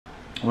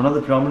One of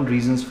the prominent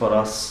reasons for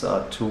us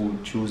to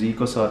choose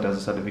Ecocert as a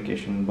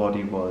certification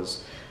body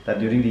was that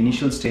during the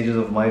initial stages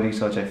of my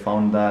research, I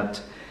found that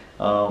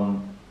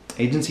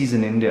agencies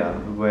in India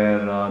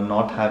were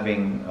not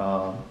having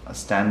a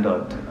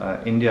standard.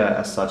 India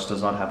as such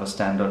does not have a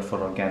standard for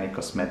organic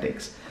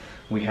cosmetics.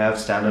 We have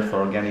standard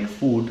for organic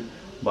food,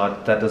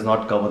 but that does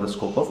not cover the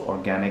scope of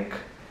organic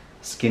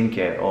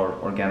skincare or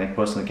organic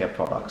personal care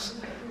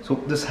products. So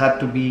this had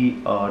to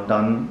be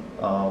done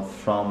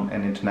from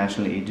an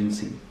international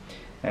agency.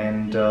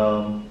 And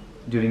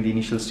during the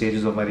initial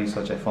stages of my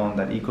research, I found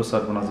that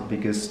Ecocert, one of the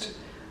biggest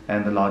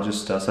and the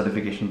largest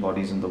certification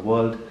bodies in the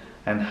world,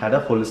 and had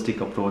a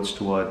holistic approach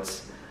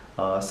towards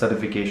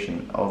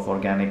certification of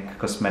organic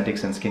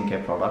cosmetics and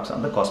skincare products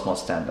under COSMetic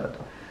standard.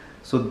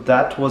 So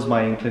that was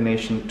my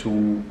inclination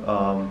to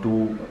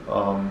do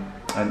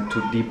and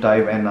to deep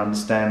dive and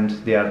understand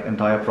their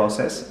entire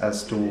process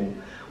as to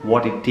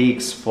what it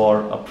takes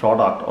for a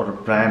product or a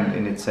brand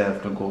in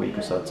itself to go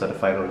Ecocert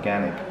certified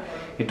organic.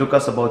 It took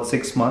us about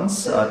 6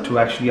 months to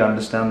actually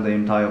understand the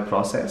entire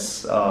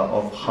process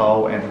of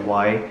how and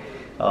why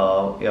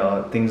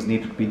things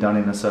need to be done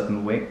in a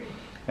certain way,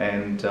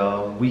 and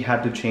we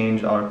had to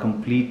change our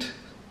complete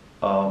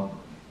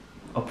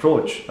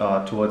approach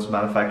towards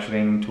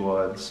manufacturing,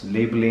 towards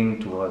labeling,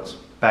 towards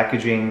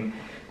packaging,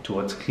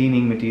 towards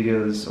cleaning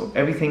materials. So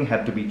everything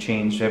had to be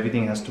changed,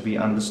 everything has to be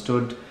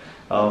understood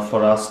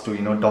for us to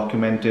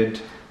document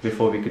it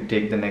before we could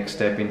take the next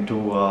step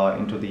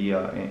into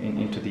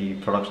the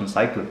production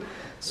cycle.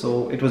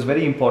 So it was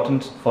very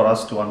important for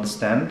us to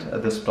understand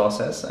this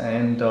process,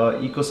 and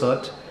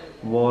Ecocert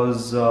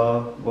was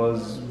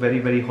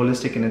very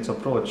holistic in its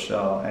approach,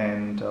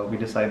 and we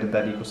decided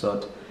that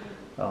Ecocert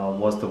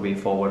was the way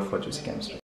forward for juicy chemistry.